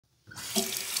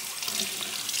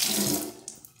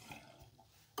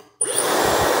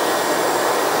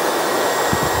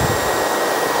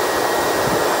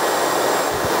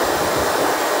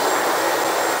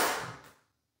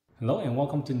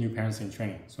welcome to New Parents in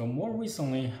Training. So more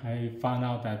recently, I found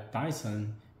out that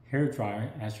Dyson hairdryer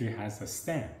actually has a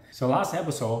stand. So last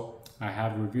episode, I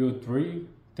have reviewed 3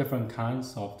 different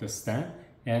kinds of the stand,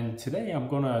 and today I'm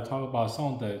gonna talk about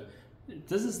some of the,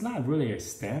 this is not really a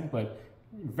stand, but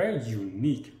very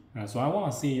unique. So I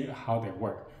wanna see how they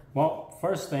work. Well,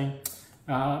 first thing,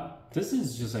 this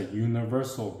is just a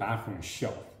universal bathroom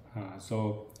shelf.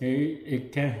 So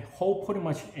it can hold pretty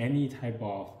much any type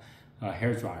of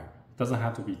hairdryer. Doesn't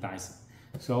have to be Dyson.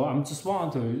 So I'm just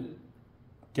wanting to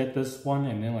get this one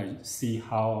and then like see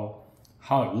how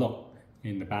it look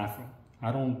in the bathroom.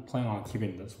 I don't plan on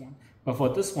keeping this one. But for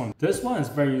this one is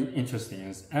very interesting.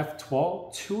 It's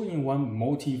F12 2-in-1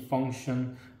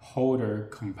 multi-function holder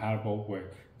compatible with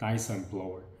Dyson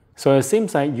blower. So it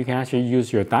seems like you can actually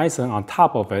use your Dyson on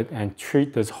top of it and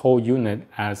treat this whole unit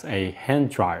as a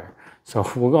hand dryer. So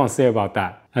we're going to see about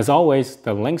that. As always,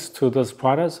 the links to those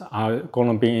products are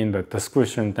going to be in the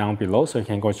description down below, so you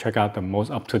can go check out the most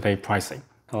up-to-date pricing.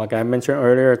 Like I mentioned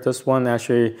earlier, this one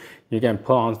actually you can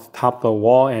put on top of the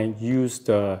wall and use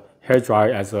the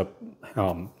hairdryer as a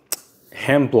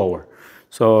hand blower.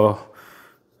 So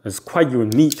it's quite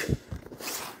unique.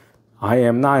 I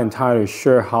am not entirely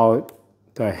sure how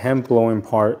the hand blowing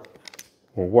part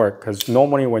will work, because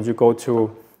normally when you go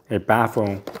to a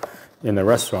bathroom in a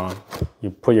restaurant, you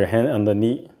put your hand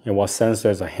underneath, it will sense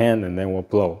there's a hand and then will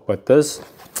blow. But this,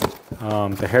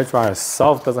 the hairdryer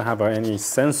itself doesn't have any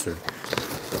sensor,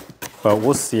 but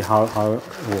we'll see how it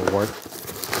will work.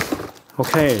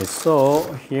 Okay,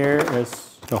 so here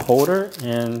is the holder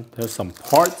and there's some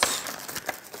parts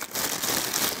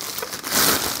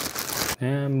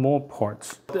and more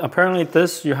parts. Apparently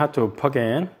this you have to plug it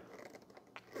in.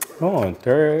 Oh,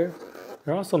 there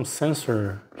are some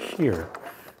sensors here.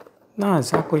 Not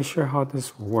exactly sure how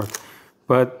this will work,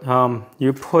 but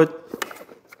you put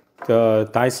the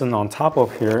Dyson on top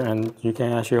of here and you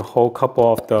can actually hold a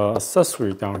couple of the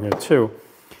accessories down here too.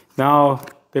 Now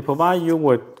they provide you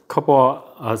with a couple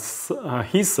of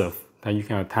adhesive that you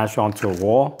can attach onto a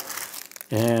wall,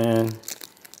 and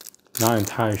not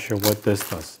entirely sure what this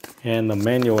does, and the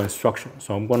manual instruction.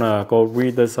 So I'm gonna go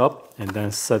read this up and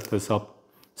then set this up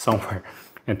somewhere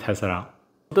and test it out.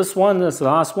 This one is the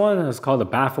last one. It's called the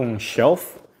bathroom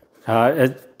shelf.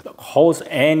 It holds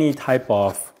any type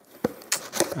of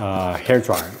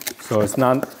hairdryer, so it's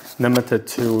not limited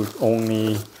to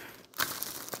only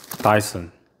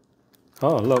Dyson.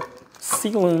 Oh look,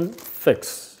 ceiling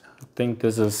fix. I think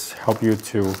this is help you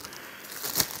to.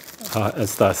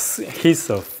 It's the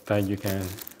adhesive that you can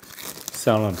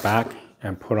set on the back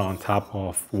and put on top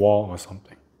of wall or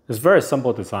something. It's very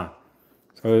simple design.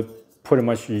 So pretty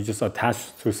much you just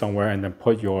attach to somewhere and then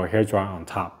put your hairdryer on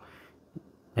top,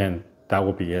 and that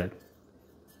will be it.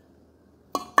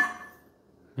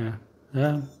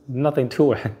 Yeah, nothing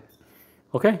to it.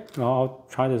 Okay, I'll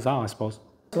try this out, I suppose.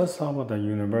 Let's talk about the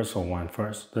universal one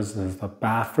first. This is the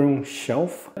bathroom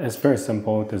shelf. It's very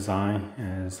simple design.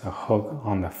 It's a hook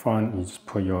on the front. You just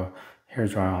put your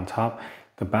hairdryer on top.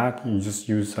 The back, you just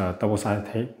use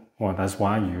double-sided tape. Well, that's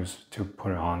what I use to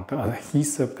put it on. The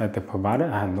adhesive that they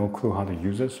provided, I had no clue how to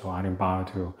use it, so I didn't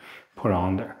bother to put it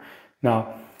on there.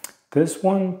 Now, this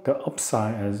one, the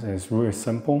upside is really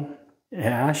simple. It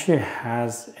actually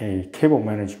has a cable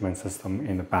management system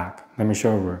in the back. Let me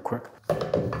show you real quick.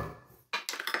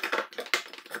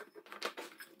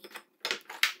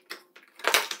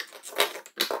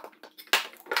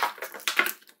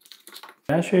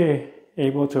 Actually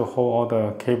able to hold all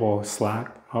the cable slack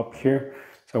up here.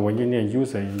 So when you need to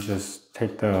use it, you just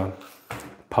take the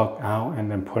plug out and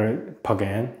then plug it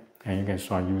in, and you can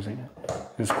start using it.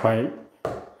 It's quite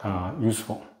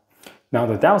useful. Now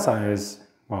the downside is,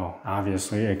 well,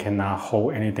 obviously it cannot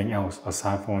hold anything else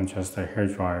aside from just the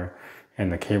hairdryer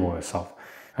and the cable itself.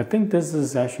 I think this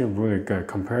is actually really good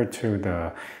compared to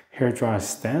the hairdryer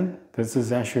stand. This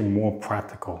is actually more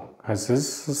practical because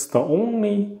this is the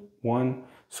only one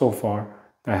so far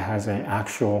that has an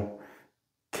actual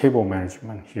cable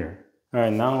management here. All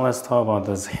right, now let's talk about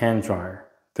this hand dryer.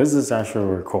 This is actually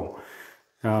really cool.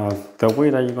 The way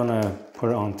that you're gonna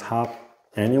put it on top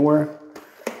anywhere,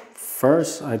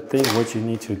 first, I think what you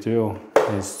need to do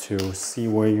is to see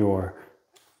where your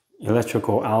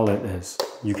electrical outlet is.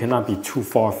 You cannot be too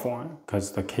far from it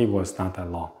because the cable is not that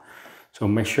long. So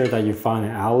make sure that you find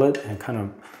an outlet and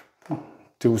kind of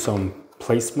do some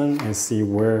placement and see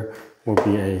where will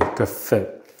be a good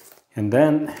fit. And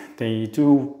then they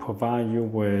do provide you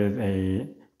with a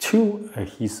 2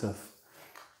 adhesive.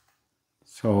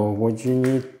 So what you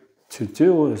need to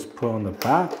do is put on the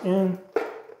back end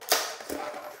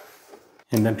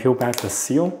and then peel back the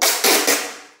seal.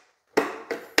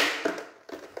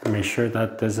 make sure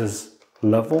that this is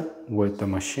level with the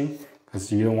machine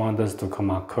because you don't want this to come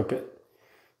out crooked.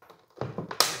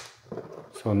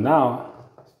 So now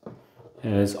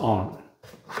it is on.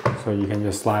 So you can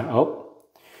just slide up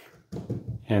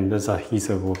and this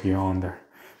adhesive will be on there.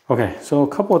 Okay, so a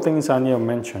couple of things I need to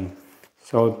mention.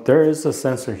 So there is a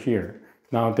sensor here.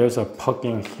 Now there's a plug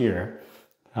in here.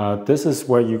 This is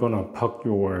where you're gonna plug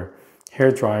your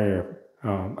hairdryer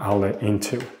outlet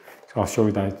into. So I'll show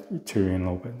you that to you in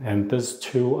a little bit. And these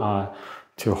two are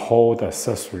to hold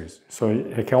accessories. So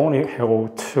it can only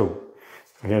hold two.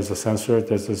 So here's the sensor.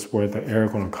 This is where the air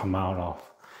is gonna come out of.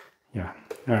 Yeah.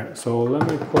 All right. So let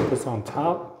me put this on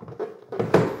top.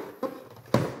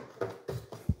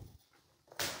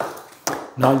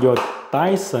 Now your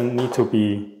Dyson need to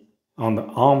be on the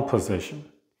on position.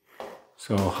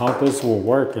 So how this will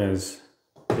work is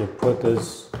you put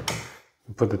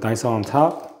the Dyson on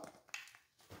top.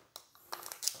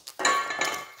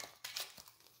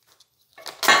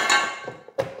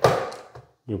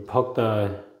 You plug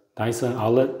the Dyson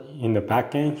outlet in the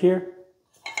back end here.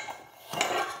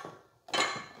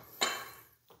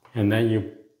 And then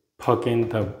you plug in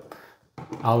the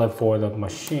outlet for the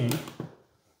machine.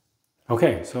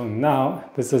 Okay, so now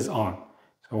this is on.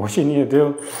 So what you need to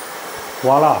do,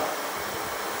 voila.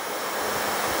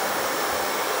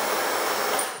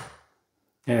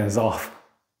 And it's off.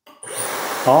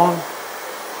 On,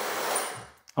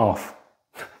 off.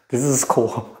 This is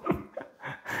cool.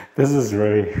 This is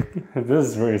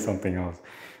really something else.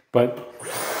 But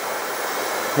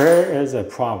there is a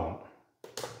problem.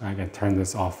 I can turn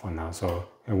this off for now so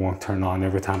it won't turn on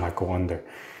every time I go under.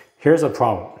 Here's a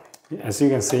problem. As you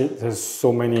can see, there's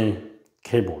so many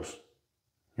cables,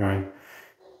 right?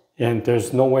 And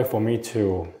there's no way for me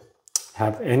to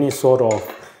have any sort of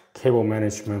cable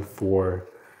management for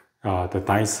the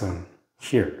Dyson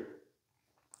here.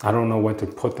 I don't know where to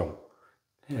put them.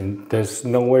 And there's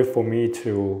no way for me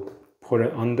to put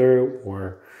it under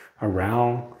or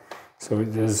around. So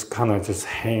it just kind of just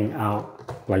hang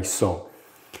out like so.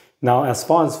 Now, as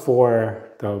far as for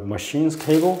the machine's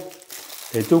cable,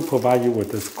 they do provide you with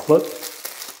this clip.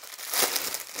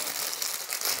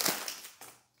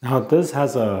 Now, this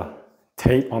has a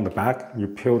tape on the back. You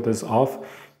peel this off,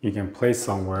 you can place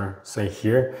somewhere, say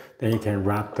here, then you can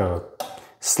wrap the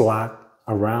slack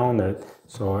around it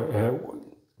so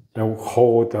it will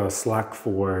hold the slack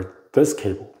for this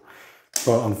cable.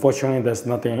 But unfortunately, there's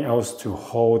nothing else to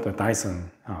hold the Dyson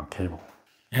cable.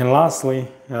 And lastly,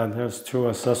 there's two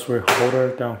accessory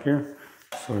holders down here.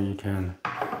 So you can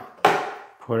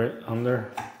put it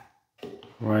under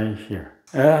right here.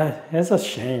 It's a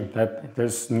shame that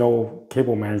there's no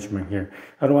cable management here.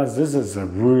 Otherwise, this is a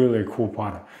really cool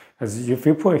product. As if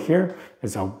you put it here,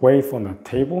 it's away from the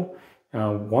table.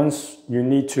 Once you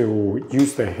need to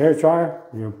use the hair dryer,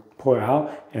 you pull it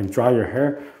out and dry your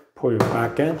hair, put it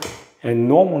back in. And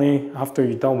normally, after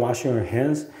you're done washing your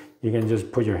hands, you can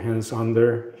just put your hands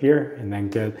under here and then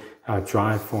get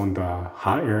dry from the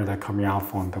hot air that coming out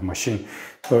from the machine.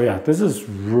 So yeah, this is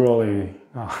really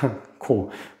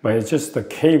cool, but it's just the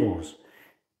cables.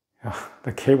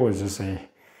 The cable is just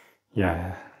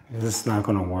yeah, it's not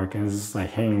gonna work. It's just like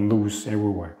hanging loose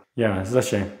everywhere. Yeah, it's a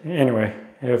shame. Anyway,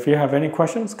 if you have any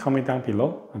questions, comment down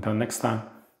below. Until next time,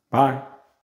 bye.